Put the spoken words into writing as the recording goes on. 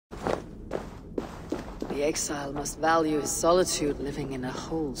The exile must value his solitude living in a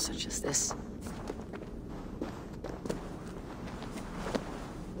hole such as this.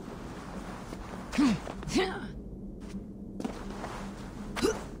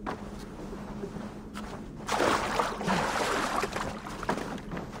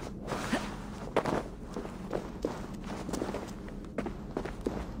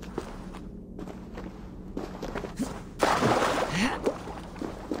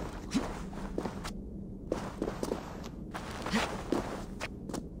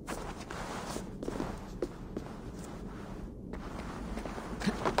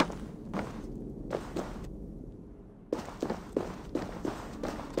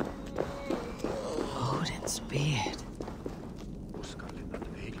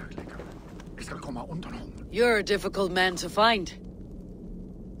 You're a difficult man to find.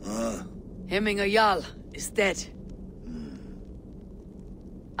 Hemminger Jarl is dead.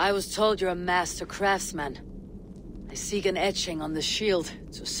 I was told you're a master craftsman. I seek an etching on the shield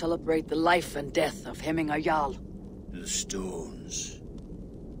to celebrate the life and death of Hemminger Jarl. The stones.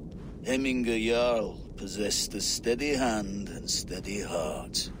 Hemminger Jarl possessed a steady hand and steady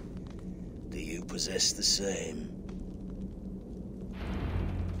heart. Do you possess the same?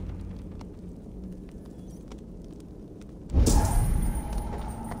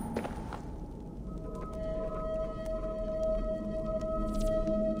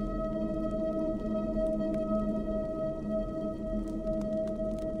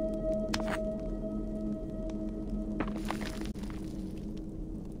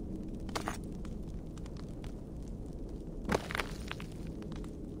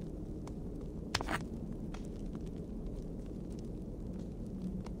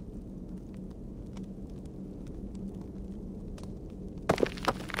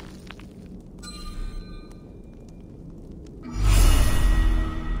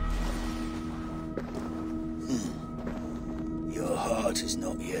 Is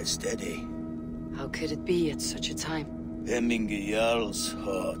not yet steady. How could it be at such a time? Hemminger Jarl's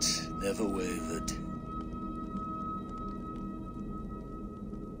heart never wavered.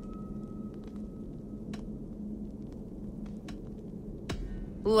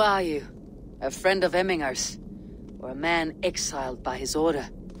 Who are you? A friend of Hemminger's? Or a man exiled by his order?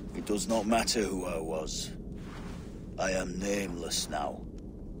 It does not matter who I was. I am nameless now.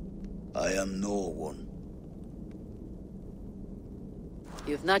 I am no one.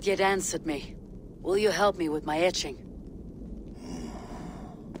 You've not yet answered me. Will you help me with my etching?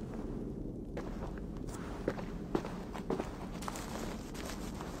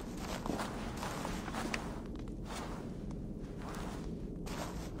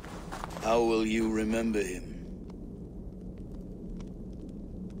 How will you remember him?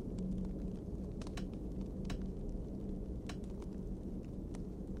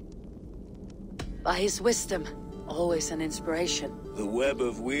 By his wisdom. Always an inspiration. The web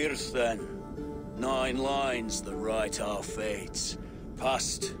of Wirth, then. 9 lines that write our fates.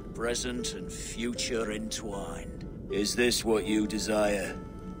 Past, present, and future entwined. Is this what you desire?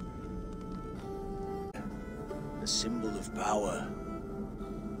 A symbol of power.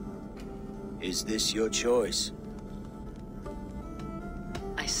 Is this your choice?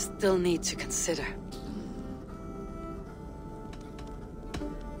 I still need to consider.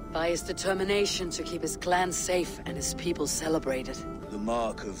 By his determination to keep his clan safe and his people celebrated. The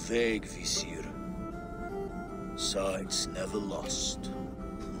mark of Veegvisir. Sides never lost.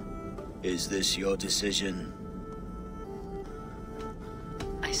 Is this your decision?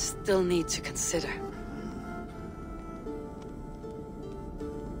 I still need to consider.